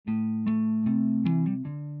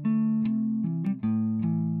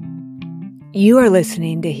You are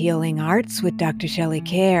listening to Healing Arts with Dr. Shelley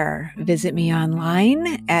Kerr. Visit me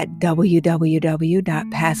online at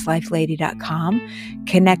www.pastlifelady.com.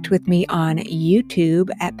 Connect with me on YouTube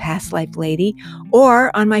at Past Life Lady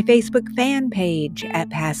or on my Facebook fan page at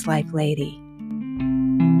Past Life Lady.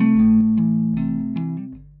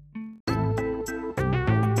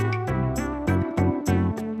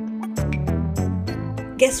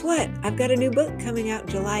 Guess what? I've got a new book coming out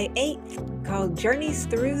July 8th called Journeys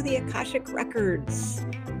Through the Akashic Records.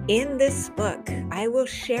 In this book, I will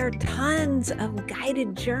share tons of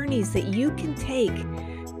guided journeys that you can take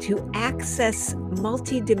to access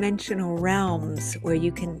multidimensional realms where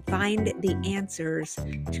you can find the answers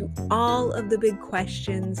to all of the big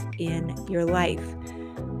questions in your life.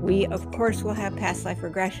 We, of course, will have past life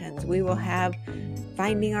regressions. We will have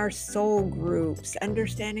finding our soul groups,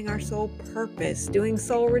 understanding our soul purpose, doing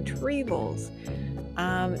soul retrievals.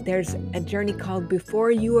 There's a journey called Before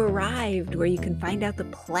You Arrived, where you can find out the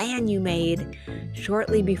plan you made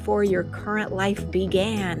shortly before your current life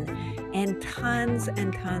began, and tons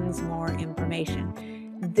more information.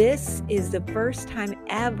 This is the first time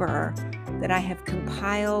ever that I have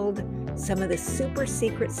compiled some of the super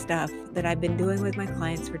secret stuff that I've been doing with my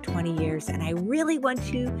clients for 20 years, and I really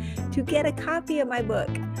want you to get a copy of my book.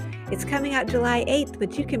 It's coming out July 8th,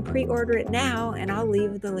 but you can pre-order it now, and I'll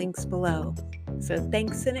leave the links below. So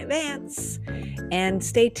thanks in advance, and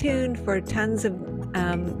stay tuned for tons of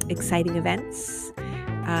exciting events,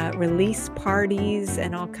 release parties,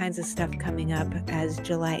 and all kinds of stuff coming up as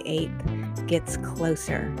July 8th gets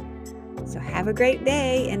closer. So have a great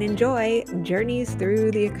day and enjoy Journeys Through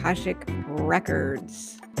the Akashic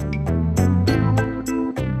Records.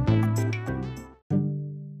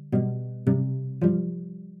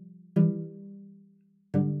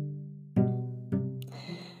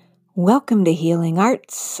 Welcome to Healing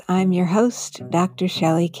Arts. I'm your host, Dr.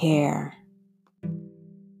 Shelley Kerr.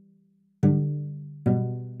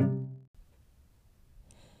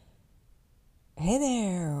 Hey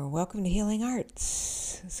there, welcome to Healing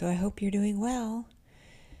Arts. So I hope you're doing well.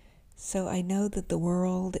 So I know that the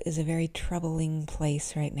world is a very troubling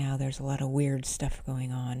place right now. There's a lot of weird stuff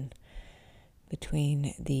going on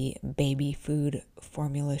between the baby food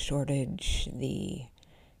formula shortage, the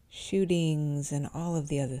shootings, and all of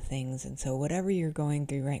the other things. And so whatever you're going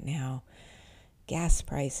through right now, gas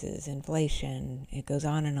prices, inflation, it goes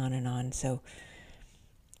on and on and on. So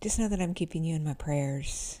just know that I'm keeping you in my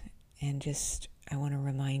prayers, and I want to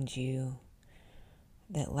remind you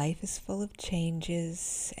that life is full of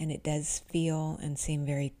changes, and it does feel and seem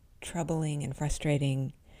very troubling and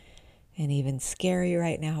frustrating and even scary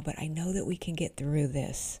right now, but I know that we can get through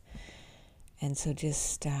this. And so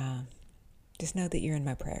just know that you're in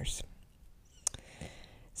my prayers.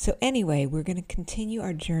 So anyway, we're going to continue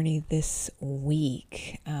our journey this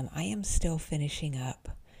week. I am still finishing up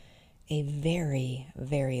a very,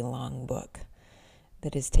 very long book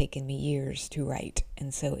that has taken me years to write.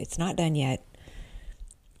 And so it's not done yet.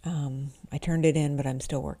 I turned it in, but I'm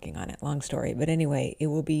still working on it. Long story. But anyway, it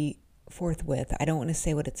will be forthwith. I don't want to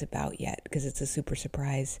say what it's about yet because it's a super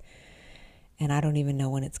surprise. And I don't even know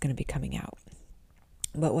when it's going to be coming out.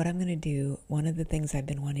 But what I'm going to do, one of the things I've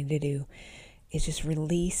been wanting to do is just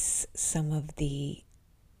release some of the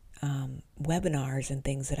webinars and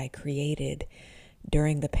things that I created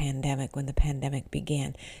during the pandemic, when the pandemic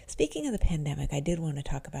began. Speaking of the pandemic, I did want to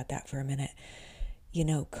talk about that for a minute. You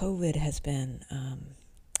know, COVID has been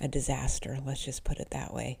a disaster, let's just put it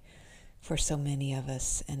that way, for so many of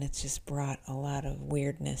us, and it's just brought a lot of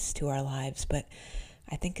weirdness to our lives. But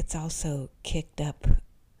I think it's also kicked up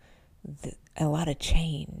a lot of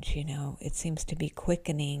change. You know, it seems to be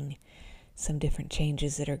quickening some different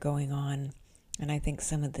changes that are going on, and I think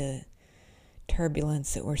some of the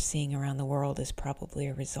turbulence that we're seeing around the world is probably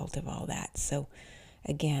a result of all that. So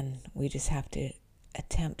again, we just have to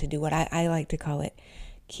attempt to do what I like to call it,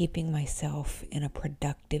 keeping myself in a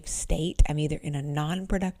productive state. I'm either in a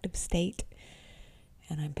non-productive state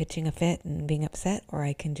and I'm pitching a fit and being upset, or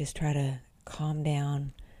I can just try to calm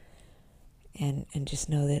down and just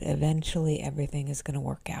know that eventually everything is going to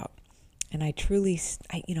work out. And I truly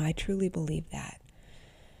believe that.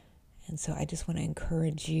 And so I just want to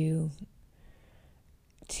encourage you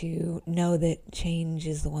to know that change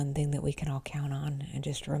is the one thing that we can all count on, and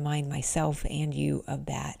just remind myself and you of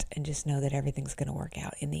that, and just know that everything's going to work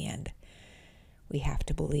out in the end. We have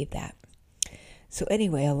to believe that. So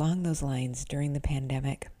anyway, along those lines, during the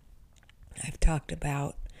pandemic, I've talked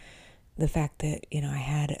about the fact that, I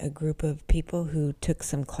had a group of people who took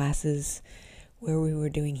some classes where we were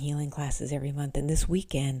doing healing classes every month. And this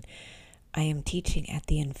weekend, I am teaching at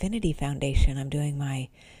the Infinity Foundation. I'm doing my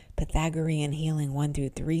Pythagorean Healing 1 through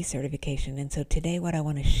 3 certification. And so today what I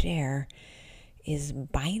want to share is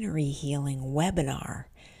Binary Healing Webinar,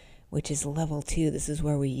 which is level 2. This is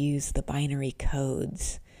where we use the binary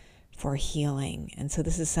codes for healing. And so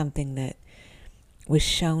this is something that was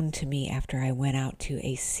shown to me after I went out to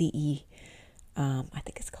a CE, I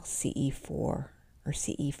think it's called CE4 or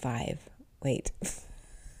CE5. Wait,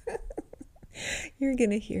 you're going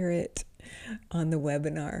to hear it on the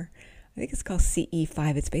webinar. I think it's called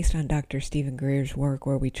CE5. It's based on Dr. Stephen Greer's work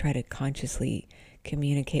where we try to consciously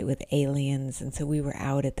communicate with aliens. And so we were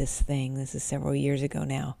out at this thing. This is several years ago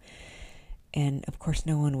now. And of course,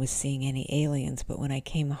 no one was seeing any aliens. But when I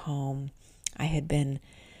came home, I had been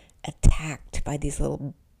attacked by these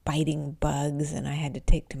little biting bugs, and I had to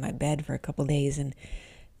take to my bed for a couple days. And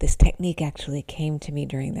this technique actually came to me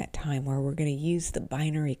during that time where we're going to use the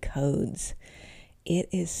binary codes. It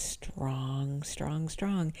is strong, strong,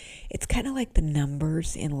 strong. It's kind of like the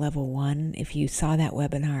numbers in level 1. If you saw that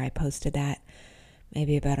webinar, I posted that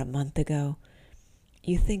maybe about a month ago.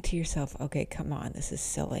 You think to yourself, okay, come on, this is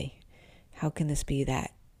silly. How can this be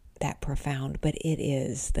that profound? But it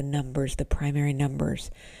is. The numbers, the primary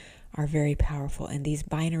numbers, are very powerful. And these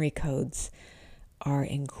binary codes are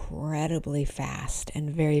incredibly fast and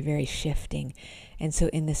very, very shifting. And so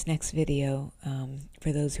in this next video,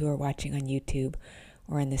 for those who are watching on YouTube,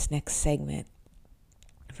 or in this next segment,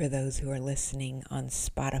 for those who are listening on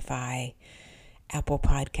Spotify, Apple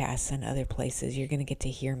Podcasts, and other places, you're going to get to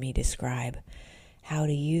hear me describe how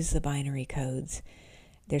to use the binary codes.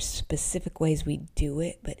 There's specific ways we do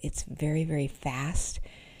it, but it's very, very fast.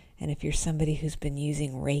 And if you're somebody who's been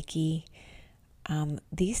using Reiki,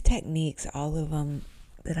 these techniques, all of them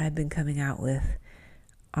that I've been coming out with,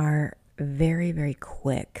 are very, very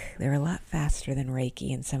quick. They're a lot faster than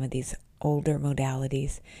Reiki and some of these older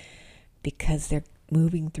modalities because they're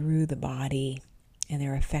moving through the body and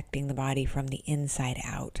they're affecting the body from the inside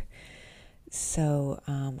out. So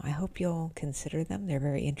I hope you'll consider them. They're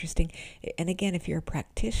very interesting. And again, if you're a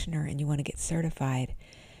practitioner and you want to get certified,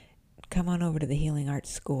 come on over to the Healing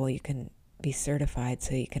Arts School. You can be certified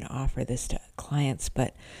so you can offer this to clients.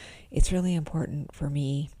 But it's really important for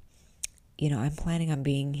me. You know, I'm planning on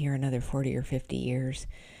being here another 40 or 50 years.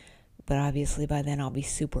 But obviously by then I'll be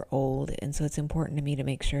super old. And so it's important to me to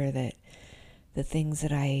make sure that the things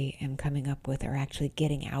that I am coming up with are actually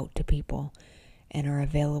getting out to people and are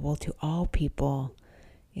available to all people,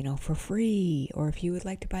 you know, for free. Or if you would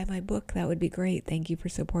like to buy my book, that would be great. Thank you for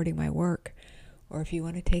supporting my work. Or if you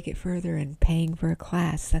want to take it further and paying for a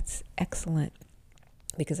class, that's excellent.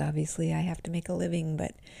 Because obviously I have to make a living,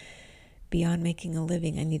 but beyond making a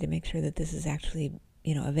living, I need to make sure that this is actually,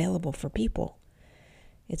 you know, available for people.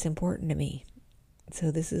 It's important to me.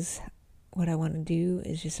 So this is what I want to do,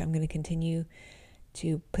 is just I'm going to continue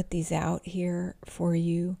to put these out here for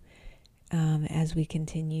you as we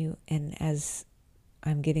continue. And as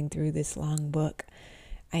I'm getting through this long book,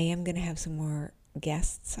 I am going to have some more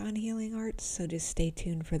guests on Healing Arts, so just stay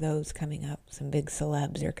tuned for those coming up. Some big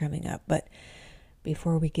celebs are coming up. But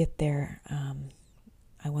before we get there,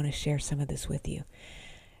 I want to share some of this with you.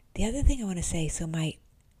 The other thing I want to say, so my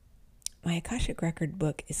Akashic Record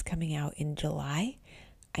book is coming out in July.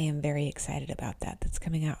 I am very excited about that. That's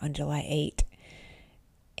coming out on July 8th.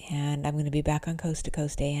 And I'm going to be back on Coast to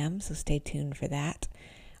Coast AM, so stay tuned for that.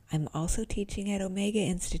 I'm also teaching at Omega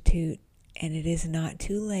Institute, and it is not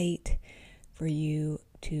too late for you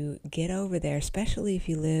to get over there, especially if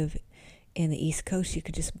you live in the East Coast. You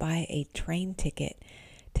could just buy a train ticket,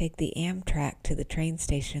 take the Amtrak to the train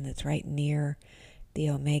station that's right near the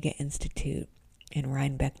Omega Institute in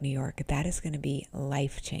Rhinebeck, New York. That is going to be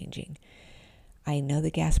life-changing. I know the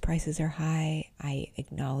gas prices are high. I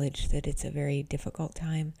acknowledge that it's a very difficult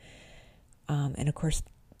time. And of course,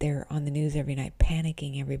 they're on the news every night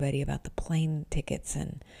panicking everybody about the plane tickets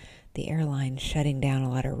and the airline shutting down a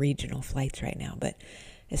lot of regional flights right now. But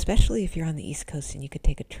especially if you're on the East Coast and you could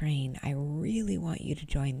take a train, I really want you to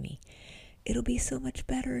join me. It'll be so much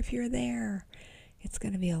better if you're there. It's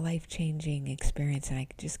going to be a life-changing experience, and I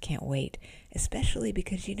just can't wait, especially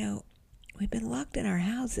because, you know, we've been locked in our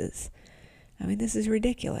houses. I mean, this is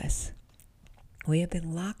ridiculous. We have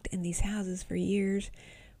been locked in these houses for years.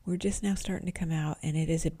 We're just now starting to come out, and it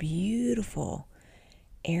is a beautiful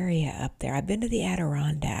area up there. I've been to the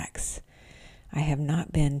Adirondacks. I have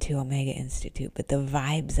not been to Omega Institute, but the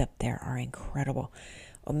vibes up there are incredible.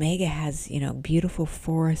 Omega has, you know, beautiful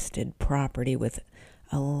forested property with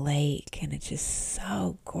a lake, and it's just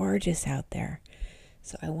so gorgeous out there.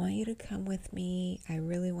 So I want you to come with me. I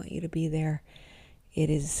really want you to be there. It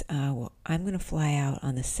is, I'm going to fly out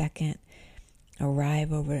on the 2nd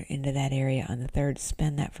arrive over into that area on the 3rd,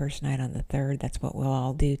 spend that first night on the 3rd. That's what we'll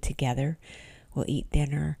all do together. We'll eat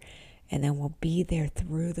dinner, and then we'll be there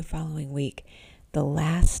through the following week. The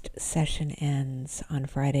last session ends on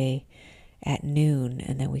Friday at noon,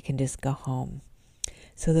 and then we can just go home.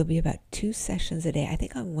 So there'll be about 2 sessions a day. I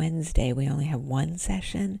think on Wednesday we only have 1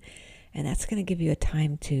 session, and that's going to give you a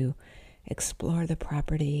time to explore the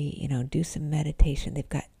property, do some meditation. They've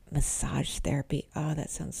got massage therapy. Oh, that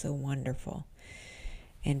sounds so wonderful.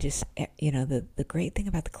 And just, the great thing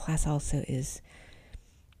about the class also is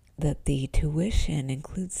that the tuition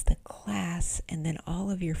includes the class and then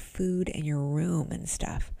all of your food and your room and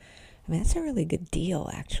stuff. I mean, that's a really good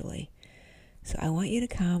deal, actually. So I want you to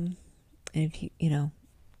come, and if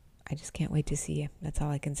I just can't wait to see you. That's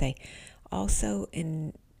all I can say. Also,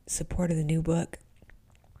 in support of the new book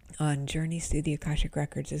on Journeys Through the Akashic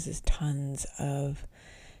Records, this is tons of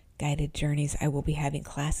guided journeys. I will be having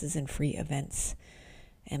classes and free events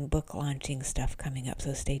and book launching stuff coming up,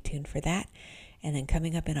 so stay tuned for that. And then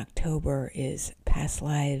coming up in October is Past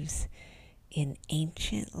Lives in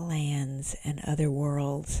Ancient Lands and Other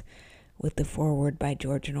Worlds with the foreword by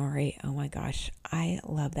George Norrie. Oh my gosh, I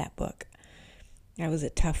love that book. That was a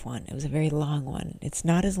tough one. It was a very long one. It's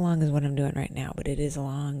not as long as what I'm doing right now, but it is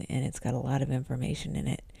long and it's got a lot of information in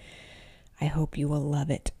it. I hope you will love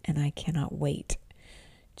it, and I cannot wait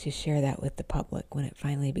to share that with the public when it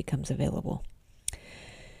finally becomes available.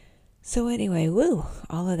 So anyway,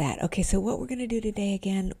 all of that. Okay, so what we're going to do today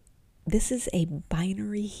again, this is a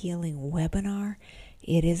binary healing webinar.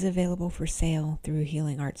 It is available for sale through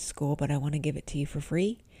Healing Arts School, but I want to give it to you for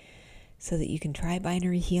free so that you can try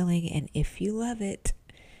binary healing. And if you love it,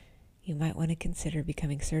 you might want to consider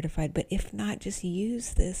becoming certified. But if not, just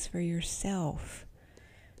use this for yourself.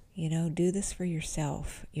 Do this for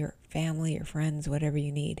yourself, your family, your friends, whatever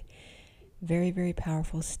you need. Very, very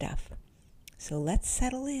powerful stuff. So let's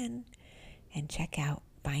settle in and check out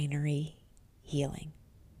binary healing.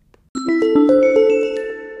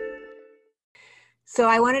 So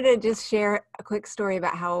I wanted to just share a quick story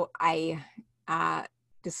about how I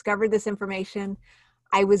discovered this information.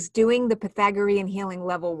 I was doing the Pythagorean Healing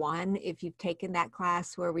Level 1, if you've taken that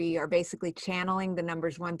class, where we are basically channeling the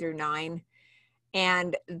numbers 1 through 9.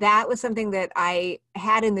 And that was something that I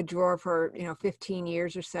had in the drawer for, 15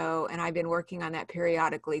 years or so. And I've been working on that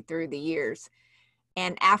periodically through the years.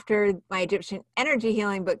 And after my Egyptian energy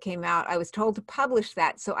healing book came out, I was told to publish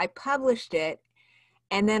that. So I published it.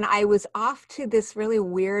 And then I was off to this really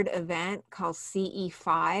weird event called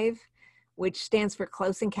CE5, which stands for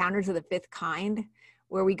Close Encounters of the Fifth Kind,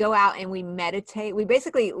 where we go out and we meditate. We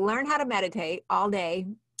basically learn how to meditate all day,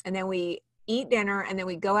 and then we eat dinner, and then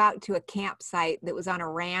we go out to a campsite that was on a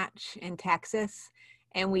ranch in Texas,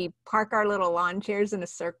 and we park our little lawn chairs in a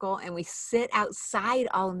circle, and we sit outside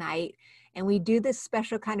all night, and we do this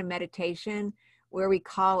special kind of meditation where we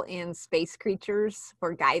call in space creatures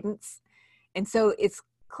for guidance. And so it's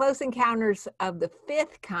Close Encounters of the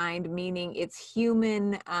Fifth Kind, meaning it's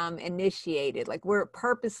human initiated. Like, we're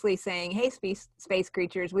purposely saying, hey, space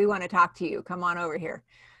creatures, we want to talk to you. Come on over here.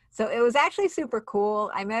 So it was actually super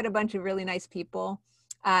cool. I met a bunch of really nice people,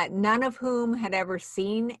 none of whom had ever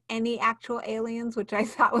seen any actual aliens, which I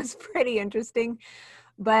thought was pretty interesting.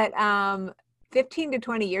 But 15 to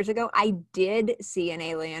 20 years ago, I did see an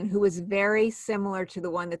alien who was very similar to the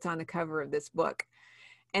one that's on the cover of this book.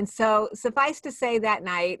 And so suffice to say, that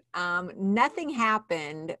night, nothing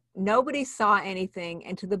happened. Nobody saw anything.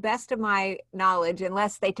 And to the best of my knowledge,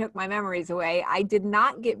 unless they took my memories away, I did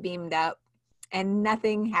not get beamed up and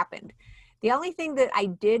nothing happened. The only thing that I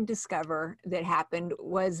did discover that happened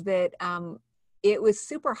was that it was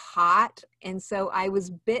super hot. And so I was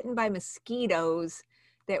bitten by mosquitoes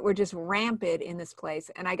that were just rampant in this place.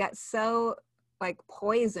 And I got so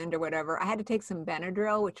poisoned or whatever. I had to take some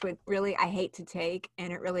Benadryl, which I hate to take,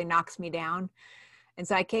 and it really knocks me down. And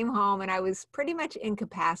so I came home and I was pretty much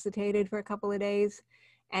incapacitated for a couple of days.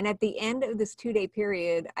 And at the end of this 2-day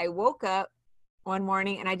period, I woke up one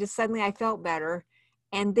morning and I felt better.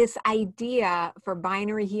 And this idea for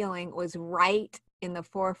binary healing was right in the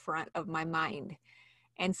forefront of my mind.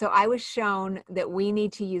 And so I was shown that we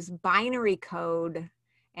need to use binary code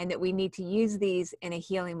and that we need to use these in a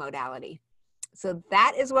healing modality. So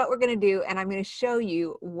that is what we're going to do. And I'm going to show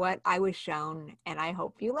you what I was shown, and I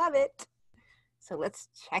hope you love it. So let's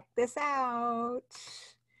check this out.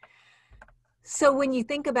 So when you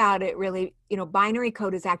think about it, really, binary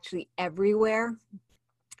code is actually everywhere.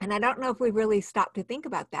 And I don't know if we've really stopped to think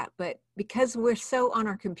about that, but because we're so on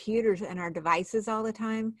our computers and our devices all the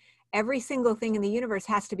time, every single thing in the universe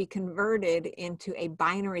has to be converted into a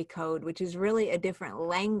binary code, which is really a different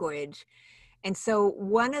language. And so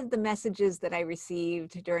one of the messages that I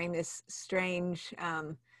received during this strange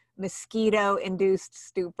mosquito-induced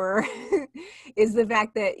stupor is the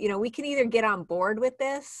fact that, we can either get on board with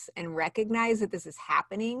this and recognize that this is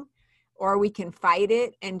happening, or we can fight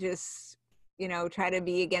it and just, try to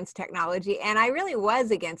be against technology. And I really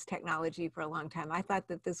was against technology for a long time. I thought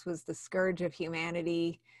that this was the scourge of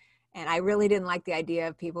humanity. And I really didn't like the idea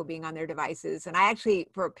of people being on their devices. And I actually,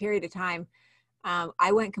 for a period of time,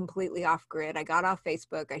 I went completely off grid. I got off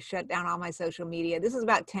Facebook. I shut down all my social media. This is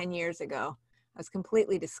about 10 years ago. I was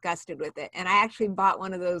completely disgusted with it. And I actually bought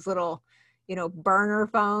one of those little, burner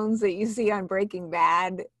phones that you see on Breaking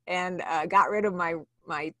Bad, and got rid of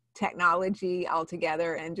my technology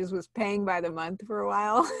altogether and just was paying by the month for a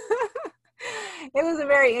while. It was a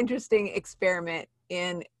very interesting experiment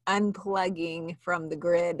in unplugging from the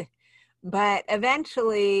grid. But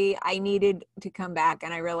eventually I needed to come back,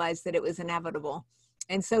 and I realized that it was inevitable.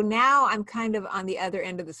 And so now I'm kind of on the other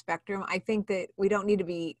end of the spectrum. I think that we don't need to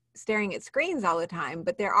be staring at screens all the time,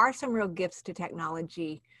 but there are some real gifts to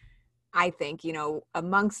technology. I think,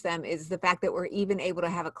 amongst them is the fact that we're even able to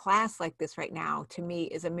have a class like this right now, to me,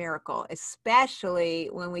 is a miracle, especially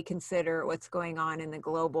when we consider what's going on in the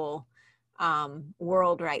global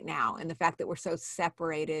world right now, and the fact that we're so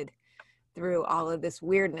separated through all of this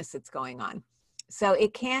weirdness that's going on. So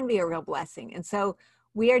it can be a real blessing. And so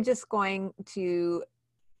we are just going to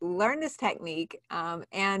learn this technique,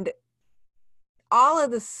 and all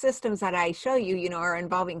of the systems that I show you, are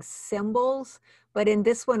involving symbols. But in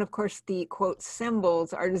this one, of course, the quote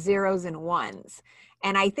symbols are zeros and ones.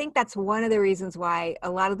 And I think that's one of the reasons why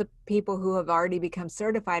a lot of the people who have already become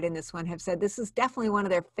certified in this one have said this is definitely one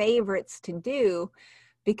of their favorites to do,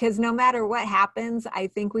 because no matter what happens, I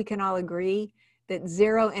think we can all agree that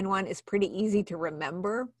 0 and 1 is pretty easy to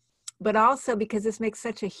remember. But also because this makes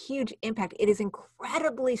such a huge impact, it is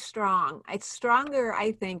incredibly strong. It's stronger,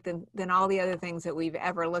 I think, than all the other things that we've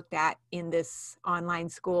ever looked at in this online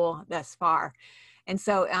school thus far. And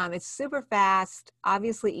so it's super fast,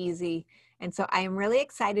 obviously easy. And so I am really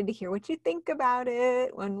excited to hear what you think about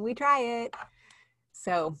it when we try it.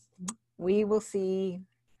 So we will see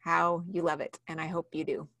how you love it, and I hope you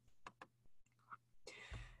do.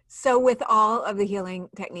 So with all of the healing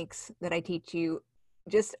techniques that I teach you,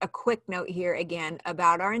 just a quick note here again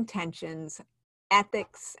about our intentions,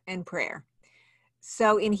 ethics, and prayer.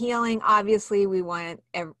 So in healing, obviously we want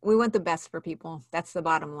the best for people. That's the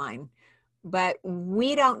bottom line. But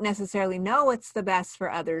we don't necessarily know what's the best for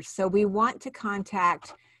others. So we want to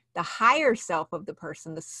contact the higher self of the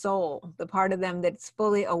person, the soul, the part of them that's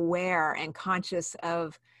fully aware and conscious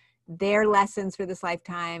of their lessons for this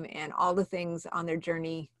lifetime and all the things on their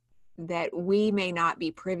journey that we may not be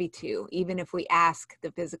privy to, even if we ask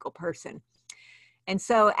the physical person. And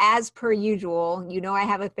so as per usual, I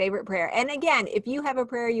have a favorite prayer. And again, if you have a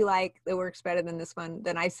prayer you like that works better than this one,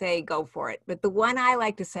 then I say go for it. But the one I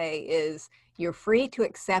like to say is, you're free to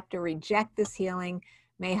accept or reject this healing.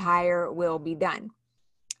 May higher will be done.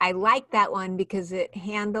 I like that one because it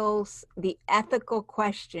handles the ethical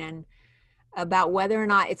question about whether or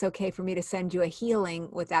not it's okay for me to send you a healing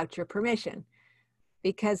without your permission.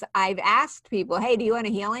 Because I've asked people, hey, do you want a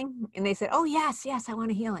healing? And they said, oh, yes, I want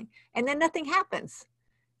a healing. And then nothing happens.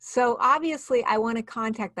 So obviously I want to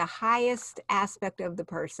contact the highest aspect of the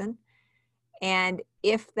person. And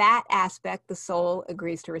if that aspect, the soul,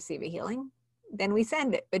 agrees to receive a healing, then we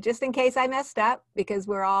send it. But just in case I messed up, because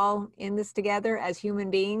we're all in this together as human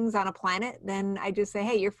beings on a planet, then I just say,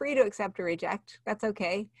 hey, you're free to accept or reject. That's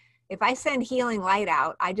okay. If I send healing light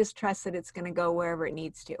out, I just trust that it's going to go wherever it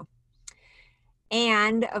needs to.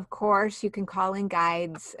 And of course, you can call in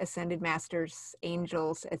guides, ascended masters,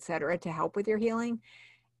 angels, etc., to help with your healing.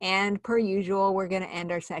 And per usual, we're going to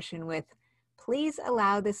end our session with, please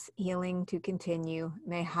allow this healing to continue.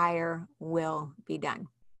 May higher will be done.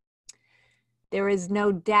 There is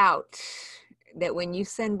no doubt that when you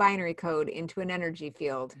send binary code into an energy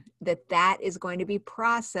field, that is going to be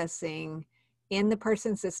processing in the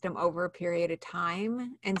person's system over a period of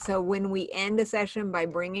time. And so when we end a session by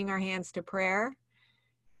bringing our hands to prayer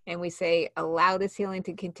and we say, allow this healing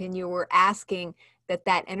to continue, we're asking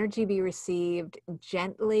that energy be received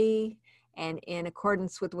gently and in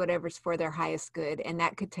accordance with whatever's for their highest good. And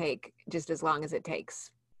that could take just as long as it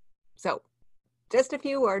takes. So just a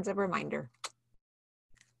few words of reminder.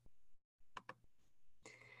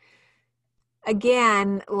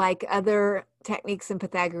 Again, like other techniques in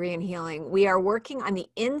Pythagorean healing, we are working on the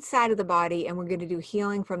inside of the body, and we're going to do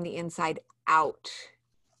healing from the inside out.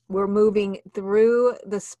 we're moving through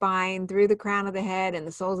the spine, through the crown of the head and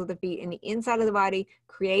the soles of the feet and the inside of the body,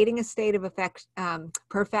 creating a state of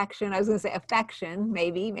perfection. I was going to say affection,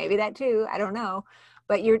 maybe that too. I don't know.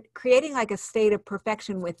 But you're creating like a state of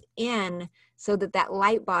perfection within, so that that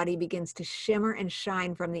light body begins to shimmer and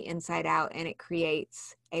shine from the inside out, and it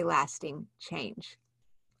creates a lasting change.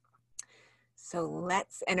 So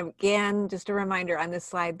let's, and again, just a reminder on this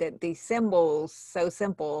slide that the symbols, so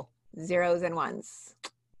simple, zeros and ones.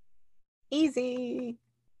 Easy.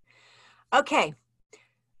 Okay.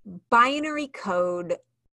 Binary code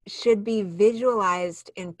should be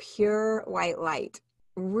visualized in pure white light.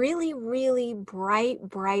 Really, really bright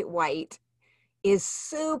white is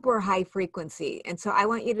super high frequency. And so I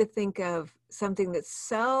want you to think of something that's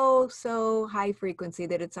so high frequency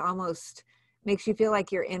that it's almost makes you feel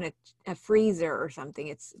like you're in a freezer or something.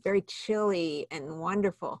 It's very chilly and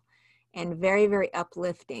wonderful and very, very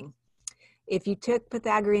uplifting. If you took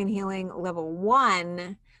Pythagorean Healing Level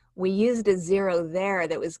 1, we used a 0 there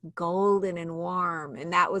that was golden and warm,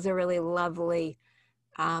 and that was a really lovely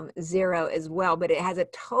 0 as well, but it has a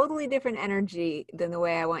totally different energy than the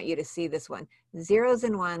way I want you to see this one. Zeros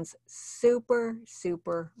and ones, super,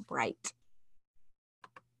 super bright.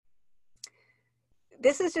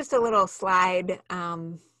 This is just a little slide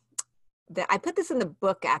that I put this in the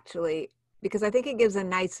book actually, because I think it gives a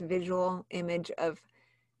nice visual image of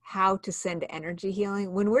how to send energy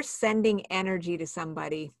healing. When we're sending energy to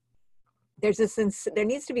somebody, there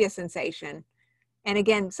needs to be a sensation. And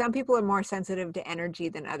again, some people are more sensitive to energy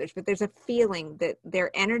than others, but there's a feeling that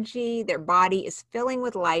their energy, their body is filling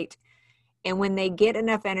with light. And when they get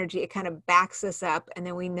enough energy, it kind of backs us up, and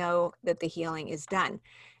then we know that the healing is done.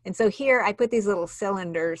 And so here I put these little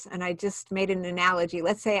cylinders, and I just made an analogy.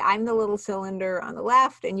 Let's say I'm the little cylinder on the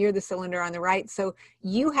left and you're the cylinder on the right. So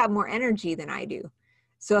you have more energy than I do.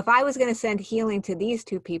 So if I was going to send healing to these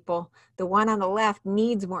two people, the one on the left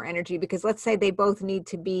needs more energy, because let's say they both need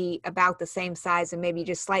to be about the same size and maybe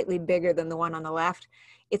just slightly bigger than the one on the left.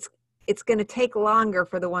 It's going to take longer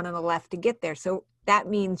for the one on the left to get there. So that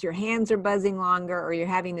means your hands are buzzing longer, or you're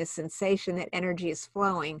having this sensation that energy is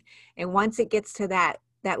flowing. And once it gets to that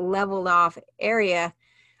leveled off area,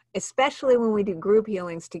 especially when we do group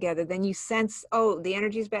healings together, then you sense, oh, the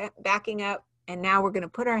energy is backing up. And now we're going to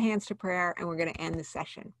put our hands to prayer and we're going to end the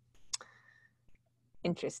session.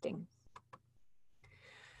 Interesting.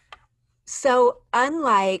 So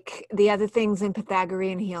unlike the other things in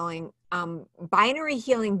Pythagorean healing, binary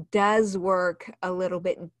healing does work a little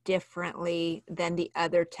bit differently than the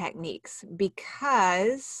other techniques,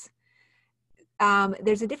 because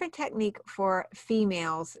there's a different technique for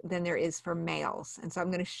females than there is for males. And so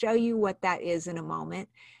I'm going to show you what that is in a moment.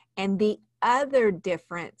 And the other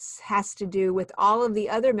difference has to do with all of the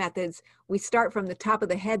other methods. We start from the top of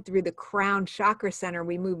the head through the crown chakra center.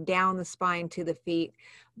 We move down the spine to the feet.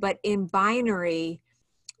 But in binary,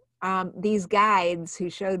 these guides who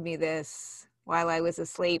showed me this while I was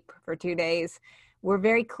asleep for 2 days were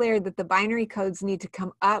very clear that the binary codes need to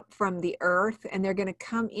come up from the earth, and they're going to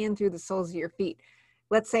come in through the soles of your feet.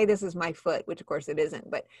 Let's say this is my foot, which of course it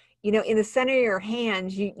isn't, but you know, in the center of your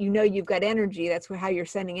hands, you know you've got energy. That's how you're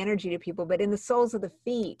sending energy to people. But in the soles of the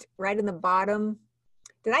feet, right in the bottom,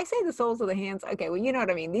 did I say the soles of the hands? Okay, well, you know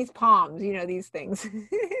what I mean. These palms, you know, these things.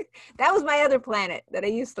 That was my other planet that I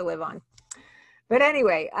used to live on. But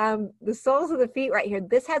anyway, the soles of the feet right here,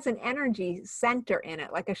 this has an energy center in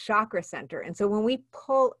it, like a chakra center. And so when we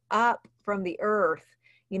pull up from the earth,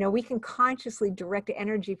 you know, we can consciously direct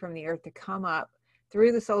energy from the earth to come up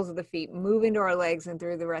through the soles of the feet, move into our legs and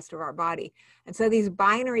through the rest of our body. And so these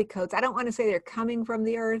binary codes, I don't want to say they're coming from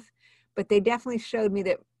the earth, but they definitely showed me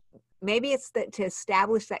that maybe it's that to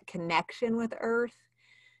establish that connection with earth.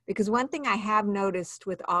 Because one thing I have noticed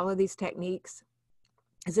with all of these techniques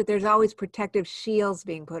is that there's always protective shields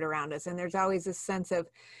being put around us. And there's always a sense of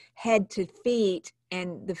head to feet,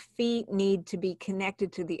 and the feet need to be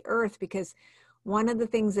connected to the earth, because one of the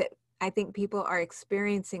things that I think people are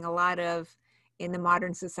experiencing a lot of in the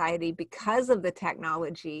modern society because of the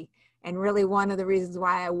technology, and really one of the reasons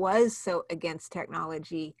why I was so against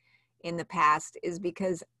technology in the past, is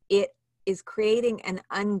because it is creating an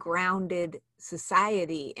ungrounded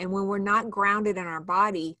society. And when we're not grounded in our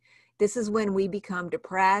body, this is when we become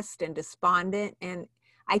depressed and despondent. And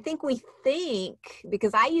I think we think,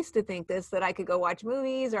 because I used to think this, that I could go watch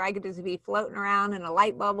movies or I could just be floating around in a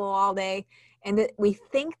light bubble all day, and that we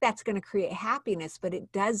think that's going to create happiness, but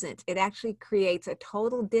it doesn't. It actually creates a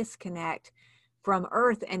total disconnect from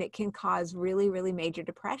earth, and it can cause really, really major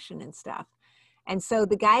depression and stuff. And so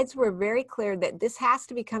the guides were very clear that this has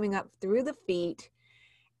to be coming up through the feet.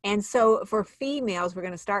 And so for females, we're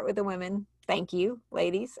going to start with the women. Thank you,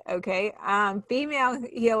 ladies. Okay. Female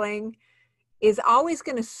healing is always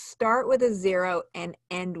going to start with a 0 and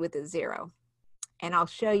end with a 0. And I'll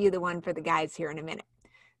show you the one for the guys here in a minute.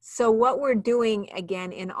 So what we're doing,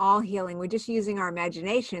 again, in all healing, we're just using our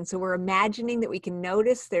imagination. So we're imagining that we can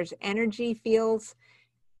notice there's energy fields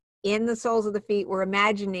in the soles of the feet. We're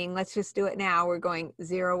imagining, let's just do it now. We're going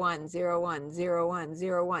 0, 1, 0, 1, 0, 1,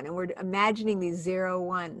 0, 1. And we're imagining these 0,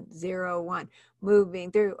 1, 0, 1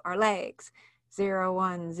 moving through our legs. 0,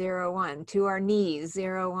 1, 0, 1 to our knees.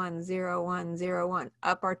 0, 1, 0, 1, 0, 1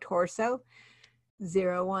 up our torso.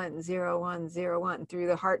 0, 1, 0, 1, 0, 1 through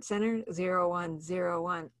the heart center. 0, 1, 0,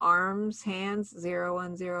 1 arms, hands. 0,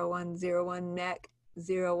 1, 0, 1, 0, 1 neck.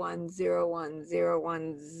 0, 1, 0, 1, 0,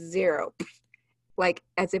 1, 0. Like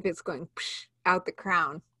as if it's going out the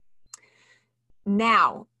crown.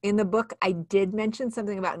 Now, in the book, I did mention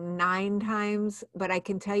something about 9 times, but I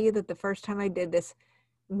can tell you that the first time I did this,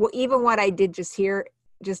 even what I did just here,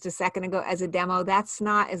 just a second ago as a demo, that's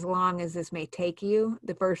not as long as this may take you,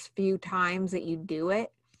 the first few times that you do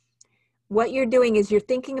it. What you're doing is you're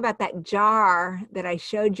thinking about that jar that I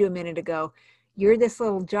showed you a minute ago. You're this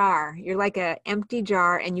little jar. You're like an empty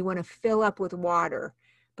jar and you want to fill up with water,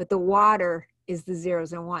 but the water is the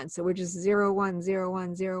 0s and 1s. So we're just 0, 1, 0,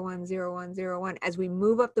 1, 0, 1, 0, 1, 0, 1. As we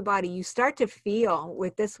move up the body, you start to feel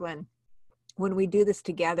with this one, when we do this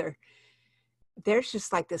together, there's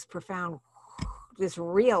just like this profound, this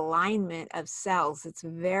realignment of cells. It's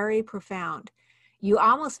very profound. You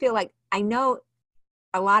almost feel like, I know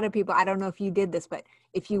a lot of people, I don't know if you did this, but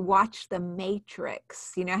if you watch The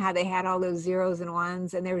Matrix, you know how they had all those 0s and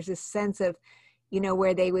 1s, and there was this sense of, you know,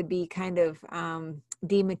 where they would be kind of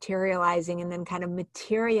dematerializing and then kind of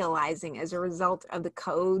materializing as a result of the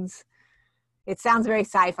codes. It sounds very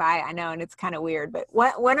sci-fi, I know, and it's kind of weird, but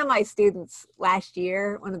one of my students last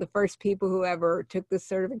year, one of the first people who ever took this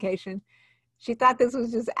certification, she thought this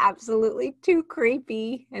was just absolutely too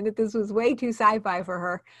creepy and that this was way too sci-fi for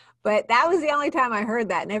her. But that was the only time I heard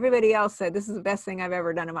that. And everybody else said, this is the best thing I've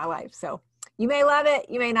ever done in my life. So you may love it,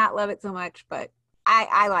 you may not love it so much, but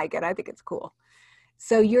I like it. I think it's cool.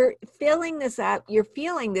 So you're filling this up, you're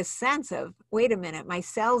feeling this sense of, wait a minute, my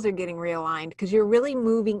cells are getting realigned, because you're really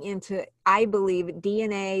moving into, I believe,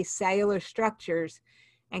 DNA cellular structures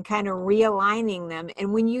and kind of realigning them.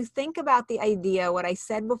 And when you think about the idea, what I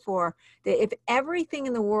said before, that if everything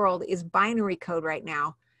in the world is binary code right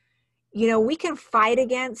now, you know, we can fight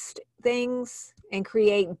against things and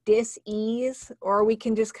create dis-ease, or we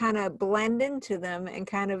can just kind of blend into them and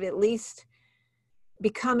kind of at least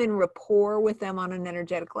become in rapport with them on an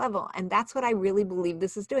energetic level. And that's what I really believe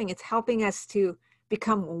this is doing. It's helping us to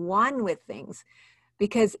become one with things.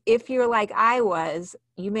 Because if you're like I was,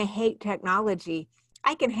 you may hate technology.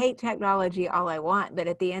 I can hate technology all I want, but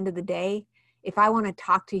at the end of the day, if I want to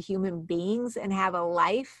talk to human beings and have a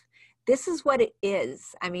life, this is what it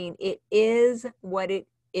is. I mean, it is what it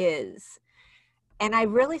is. And I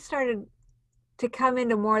really started to come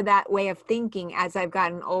into more that way of thinking as I've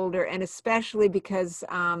gotten older, and especially because,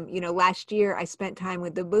 you know, last year I spent time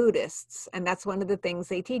with the Buddhists, and that's one of the things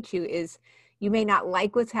they teach you is you may not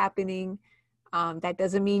like what's happening. That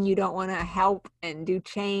doesn't mean you don't want to help and do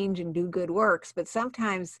change and do good works, but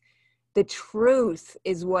sometimes the truth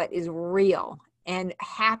is what is real, and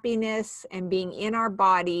happiness and being in our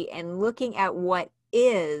body and looking at what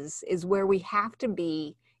is where we have to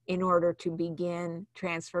be in order to begin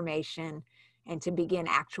transformation and to begin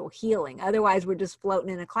actual healing. Otherwise, we're just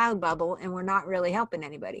floating in a cloud bubble and we're not really helping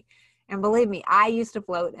anybody. And believe me, I used to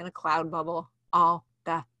float in a cloud bubble all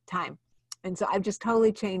the time. And so I've just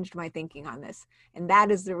totally changed my thinking on this. And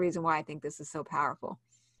that is the reason why I think this is so powerful.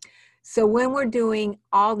 So when we're doing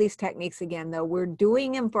all these techniques again, though, we're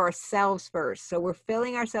doing them for ourselves first. So we're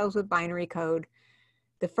filling ourselves with binary code.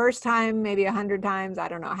 The first time, maybe 100 times, I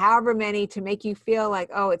don't know, however many, to make you feel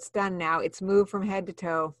like, oh, it's done now. It's moved from head to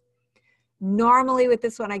toe. Normally with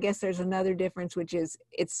this one, I guess there's another difference, which is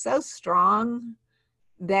it's so strong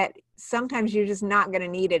that sometimes you're just not going to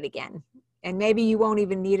need it again. And maybe you won't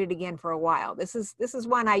even need it again for a while. This is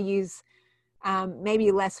one I use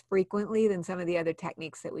maybe less frequently than some of the other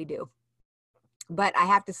techniques that we do. But I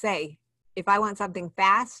have to say, if I want something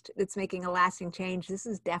fast that's making a lasting change, this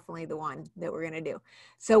is definitely the one that we're going to do.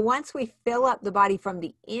 So once we fill up the body from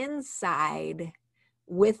the inside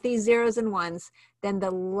with these 0s and 1s, then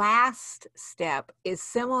the last step is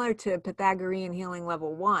similar to Pythagorean healing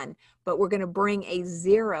level 1, but we're going to bring a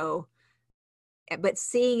 0, but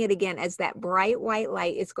seeing it again as that bright white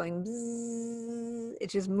light. It's going bzzz,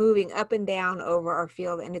 it's just moving up and down over our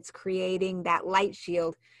field, and it's creating that light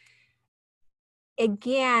shield.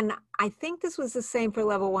 again, I think this was the same for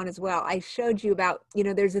level 1 as well. I showed you about,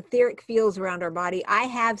 there's etheric fields around our body. I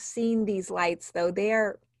have seen these lights, though.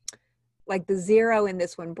 They're like the 0 in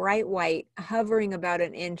this one, bright white, hovering about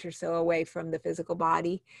an inch or so away from the physical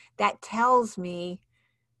body. That tells me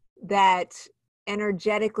that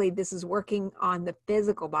energetically this is working on the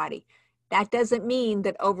physical body. That doesn't mean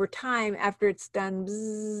that over time, after it's done,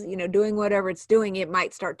 doing whatever it's doing, it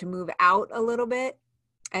might start to move out a little bit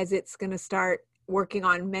as it's going to start working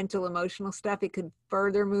on mental, emotional stuff. It could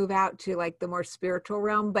further move out to like the more spiritual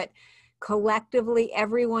realm. But collectively,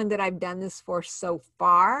 everyone that I've done this for so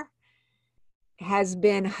far has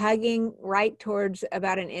been hugging right towards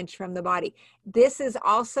about an inch from the body. This is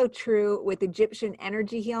also true with Egyptian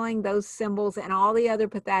energy healing, those symbols and all the other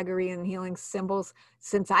Pythagorean healing symbols.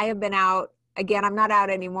 Since I have been out, again, I'm not out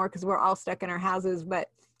anymore because we're all stuck in our houses, but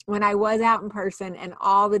when I was out in person and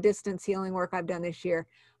all the distance healing work I've done this year,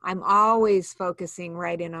 I'm always focusing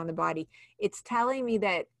right in on the body. It's telling me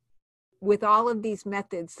that with all of these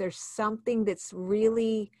methods, there's something that's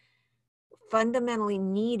really fundamentally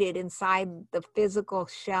needed inside the physical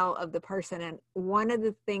shell of the person. And one of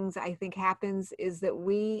the things I think happens is that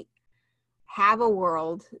we have a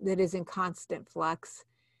world that is in constant flux.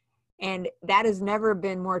 And that has never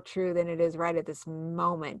been more true than it is right at this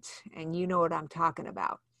moment. And you know what I'm talking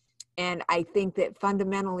about. And I think that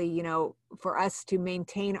fundamentally, for us to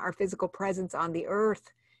maintain our physical presence on the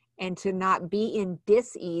earth and to not be in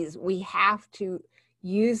dis-ease, we have to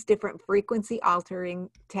use different frequency altering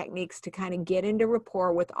techniques to kind of get into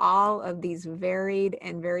rapport with all of these varied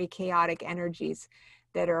and very chaotic energies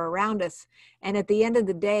that are around us. And at the end of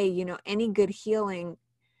the day, any good healing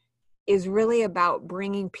is really about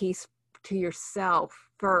bringing peace to yourself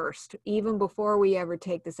first, even before we ever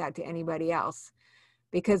take this out to anybody else,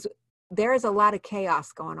 because there is a lot of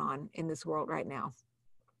chaos going on in this world right now.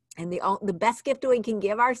 And the best gift we can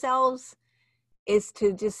give ourselves is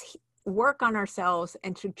to just work on ourselves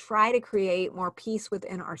and to try to create more peace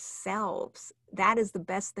within ourselves. That is the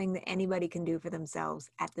best thing that anybody can do for themselves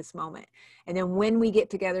at this moment. And then when we get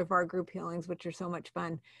together for our group healings, which are so much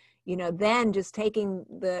fun, then just taking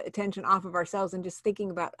the attention off of ourselves and just thinking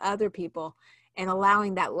about other people and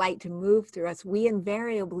allowing that light to move through us, we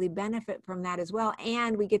invariably benefit from that as well.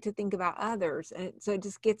 And we get to think about others. And so it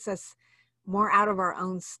just gets us more out of our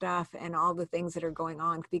own stuff and all the things that are going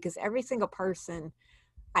on, because every single person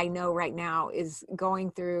I know right now is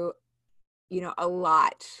going through, a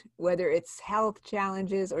lot, whether it's health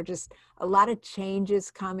challenges or just a lot of changes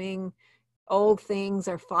coming. Old things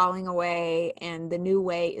are falling away and the new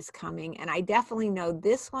way is coming. And I definitely know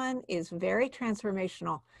this one is very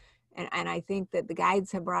transformational. And I think that the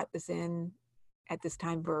guides have brought this in at this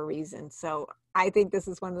time for a reason. So I think this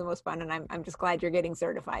is one of the most fun, and I'm just glad you're getting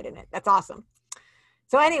certified in it. That's awesome.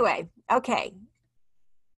 So anyway, okay.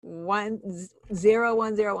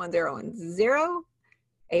 1010101,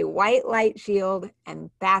 a white light shield, and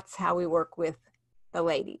that's how we work with the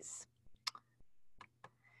ladies.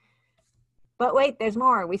 But wait, there's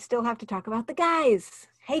more. We still have to talk about the guys.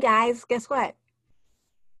 Hey guys, guess what?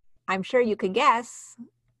 I'm sure you could guess.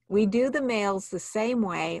 We do the males the same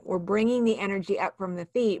way. We're bringing the energy up from the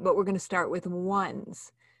feet, but we're going to start with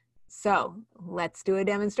ones. So let's do a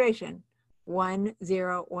demonstration. 1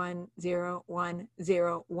 0 1 0 1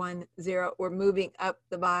 0 1 0. We're moving up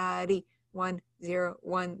the body. 1 0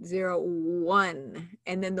 1 0 1,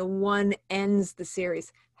 and then the 1 ends the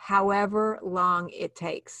series, however long it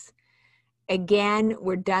takes. Again,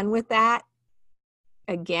 we're done with that.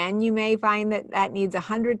 Again, you may find that needs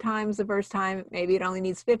 100 times the first time. Maybe it only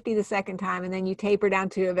needs 50 the second time, and then you taper down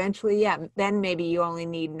to eventually, then maybe you only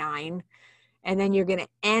need 9. And then you're going to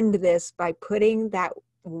end this by putting that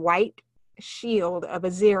white shield of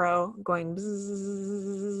a 0 going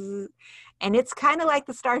bzzz, and it's kind of like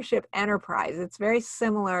the Starship Enterprise. It's very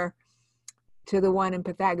similar to the one in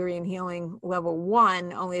Pythagorean healing level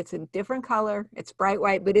 1, only it's a different color. It's bright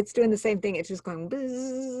white, but it's doing the same thing. It's just going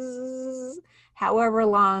bzzz. However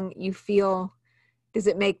long you feel. Does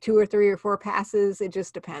it make 2 or 3 or 4 passes? It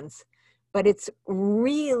just depends. But it's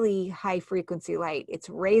really high frequency light. It's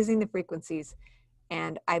raising the frequencies,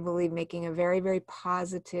 and I believe making a very, very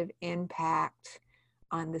positive impact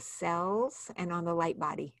on the cells and on the light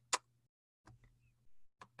body.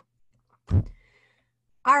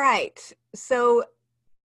 All right, so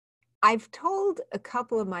I've told a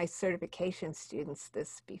couple of my certification students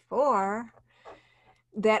this before,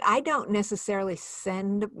 that I don't necessarily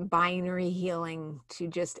send binary healing to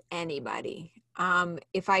just anybody.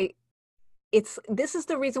 This is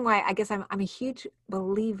the reason why I guess I'm a huge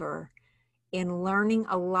believer in learning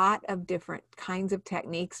a lot of different kinds of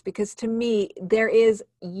techniques, because to me, there is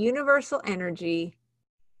universal energy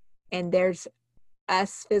and there's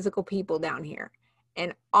us physical people down here.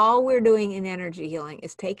 And all we're doing in energy healing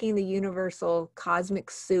is taking the universal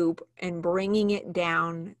cosmic soup and bringing it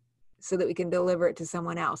down so that we can deliver it to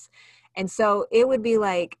someone else. And so it would be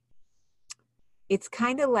like, it's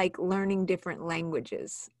kind of like learning different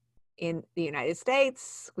languages. In the United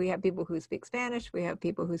States, we have people who speak Spanish, we have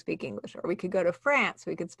people who speak English, or we could go to France,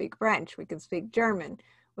 we could speak French, we could speak German,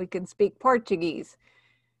 we could speak Portuguese.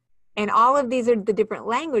 And all of these are the different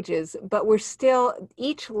languages, but we're still,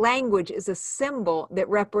 each language is a symbol that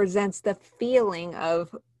represents the feeling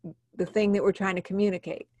of the thing that we're trying to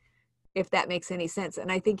communicate, if that makes any sense.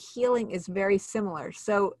 And I think healing is very similar.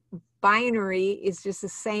 So binary is just the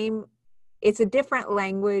same, it's a different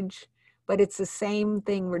language, but it's the same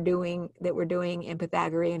thing we're doing in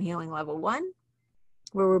Pythagorean healing level 1,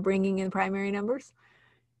 where we're bringing in primary numbers.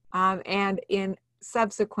 And in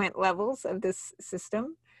subsequent levels of this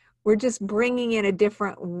system, we're just bringing in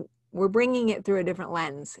we're bringing it through a different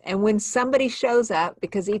lens. And when somebody shows up,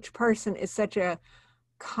 because each person is such a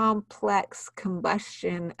complex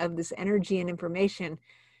combustion of this energy and information,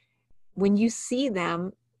 when you see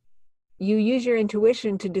them, you use your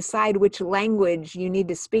intuition to decide which language you need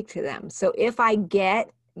to speak to them. So if I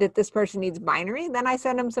get that this person needs binary, then I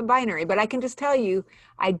send them some binary. But I can just tell you,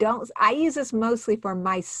 I use this mostly for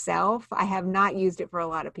myself. I have not used it for a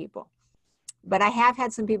lot of people. But I have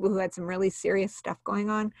had some people who had some really serious stuff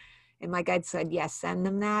going on. And my guide said, yes, send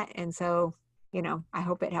them that. And so, I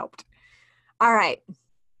hope it helped. All right.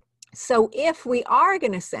 So if we are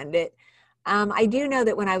going to send it, I do know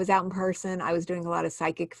that when I was out in person, I was doing a lot of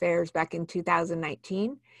psychic fairs back in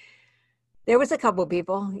 2019. There was a couple of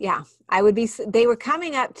people. Yeah, they were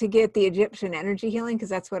coming up to get the Egyptian energy healing, because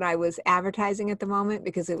that's what I was advertising at the moment,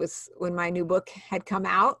 because it was when my new book had come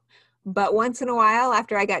out. But once in a while,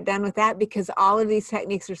 after I got done with that, because all of these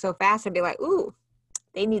techniques are so fast, I'd be like, ooh,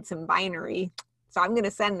 they need some binary. So I'm going to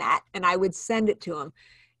send that. And I would send it to them.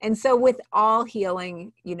 And so with all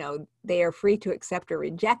healing, they are free to accept or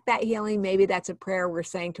reject that healing. Maybe that's a prayer we're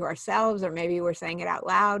saying to ourselves, or maybe we're saying it out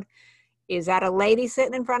loud. Is that a lady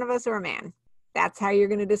sitting in front of us or a man? That's how you're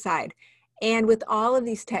going to decide. And with all of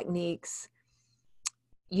these techniques,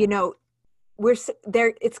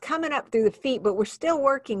 it's coming up through the feet, but we're still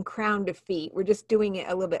working crown to feet. We're just doing it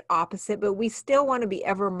a little bit opposite, but we still want to be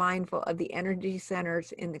ever mindful of the energy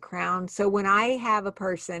centers in the crown. So when I have a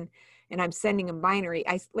person and I'm sending a binary,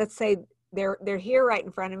 let's say they're here right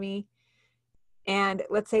in front of me, and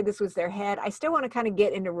let's say this was their head, I still want to kind of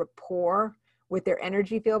get into rapport with their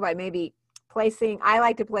energy field by maybe I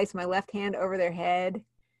like to place my left hand over their head,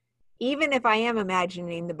 even if I am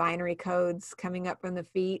imagining the binary codes coming up from the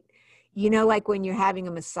feet. Like when you're having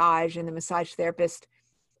a massage and the massage therapist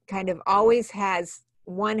kind of always has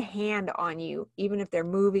one hand on you, even if they're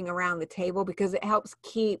moving around the table, because it helps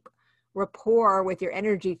keep rapport with your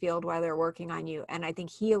energy field while they're working on you. And I think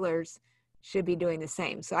healers should be doing the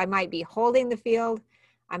same. So I might be holding the field.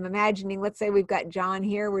 I'm imagining, let's say we've got John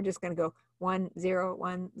here. We're just going to go 1 0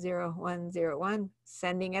 1 0 1 0 1,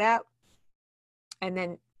 sending it up, and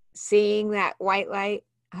then seeing that white light,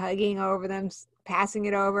 hugging over them, passing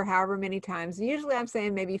it over however many times. Usually I'm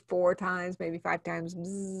saying maybe 4 times, maybe 5 times.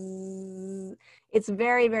 Bzzz. It's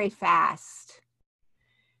very, very fast.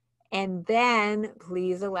 And then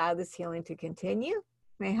please allow this healing to continue.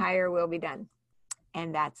 May higher will be done.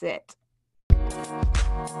 And that's it.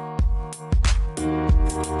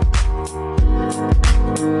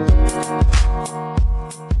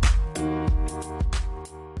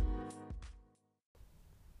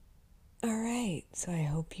 All right, so I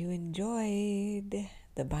hope you enjoyed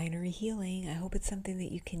the binary healing. I hope it's something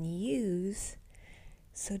that you can use.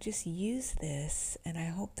 So just use this, and I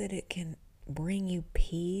hope that it can bring you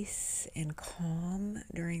peace and calm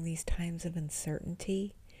during these times of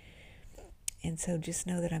uncertainty. And so just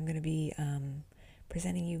know that I'm going to be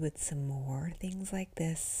presenting you with some more things like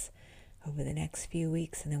this over the next few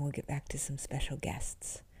weeks, and then we'll get back to some special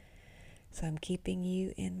guests. So I'm keeping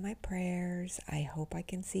you in my prayers. I hope I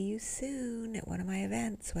can see you soon at one of my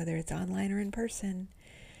events, whether it's online or in person.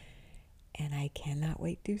 And I cannot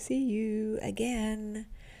wait to see you again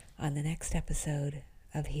on the next episode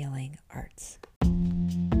of Healing Arts.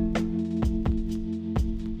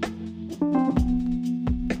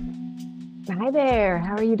 Hi there,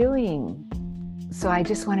 how are you doing? So I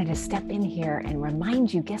just wanted to step in here and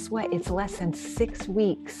remind you, guess what? It's less than 6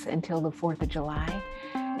 weeks until the 4th of July.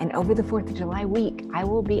 And over the 4th of July week, I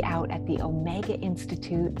will be out at the Omega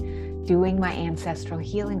Institute doing my ancestral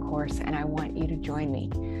healing course, and I want you to join me.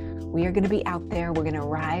 We are going to be out there. We're going to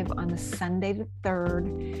arrive on the Sunday the 3rd,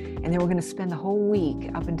 and then we're going to spend the whole week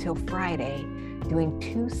up until Friday doing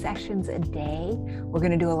 2 sessions a day. We're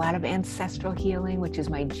going to do a lot of ancestral healing, which is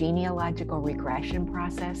my genealogical regression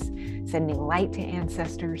process, sending light to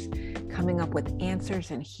ancestors, coming up with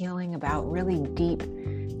answers and healing about really deep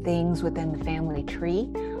things within the family tree.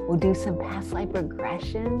 We'll do some past life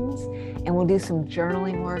regressions, and we'll do some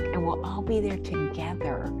journaling work, and we'll all be there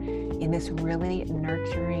together in this really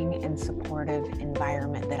nurturing and supportive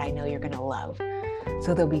environment that I know you're going to love.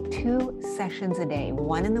 So there'll be 2 sessions a day,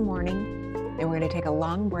 1 in the morning, then we're going to take a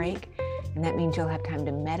long break, and that means you'll have time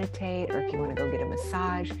to meditate, or if you want to go get a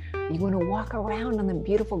massage, or you want to walk around on the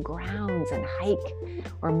beautiful grounds and hike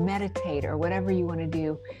or meditate or whatever you want to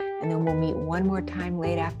do. And then we'll meet one more time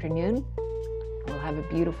late afternoon. We'll have a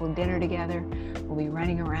beautiful dinner together. We'll be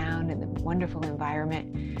running around in the wonderful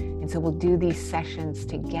environment. And so we'll do these sessions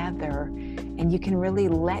together, and you can really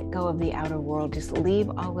let go of the outer world. Just leave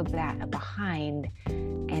all of that behind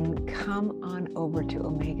and come on over to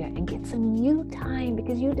Omega and get some you time,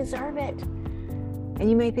 because you deserve it. And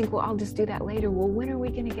you may think, well, I'll just do that later. Well, when are we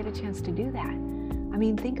going to get a chance to do that? I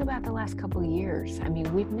mean, think about the last couple of years. I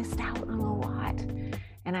mean, we've missed out on a lot.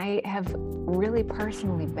 And I have really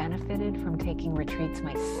personally benefited from taking retreats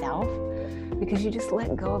myself, because you just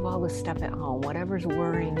let go of all the stuff at home. Whatever's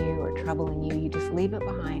worrying you or troubling you, you just leave it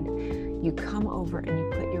behind. You come over and you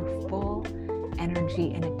put your full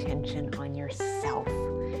energy and attention on yourself.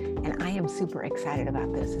 And I am super excited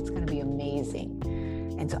about this. It's going to be amazing.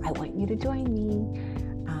 And so I want you to join me.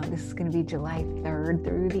 This is going to be July 3rd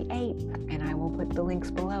through the 8th, and I will put the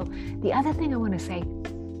links below. The other thing I want to say,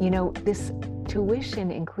 this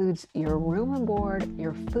tuition includes your room and board,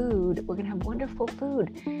 your food. We're going to have wonderful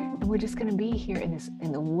food, and we're just going to be here in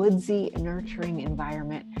the woodsy, nurturing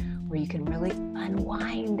environment where you can really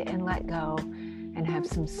unwind and let go and have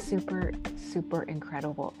some super, super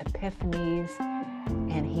incredible epiphanies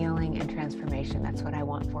and healing and transformation. That's what I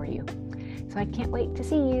want for you. So I can't wait to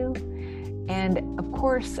see you. And of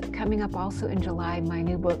course, coming up also in July, my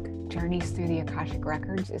new book, Journeys Through the Akashic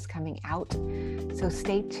Records, is coming out. So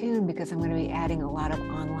stay tuned, because I'm going to be adding a lot of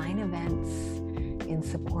online events in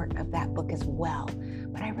support of that book as well.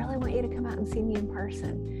 But I really want you to come out and see me in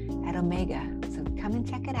person at Omega. So come and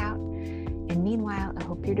check it out. And meanwhile, I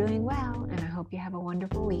hope you're doing well, and I hope you have a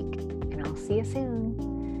wonderful week. And I'll see you soon.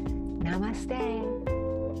 Namaste.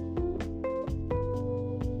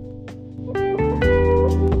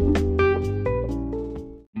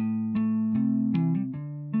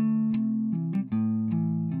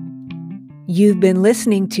 You've been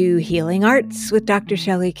listening to Healing Arts with Dr.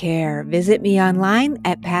 Shelley Kerr. Visit me online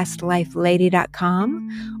at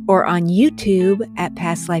pastlifelady.com or on YouTube at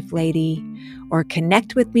Past Life Lady, or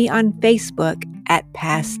connect with me on Facebook at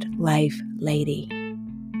Past Life Lady.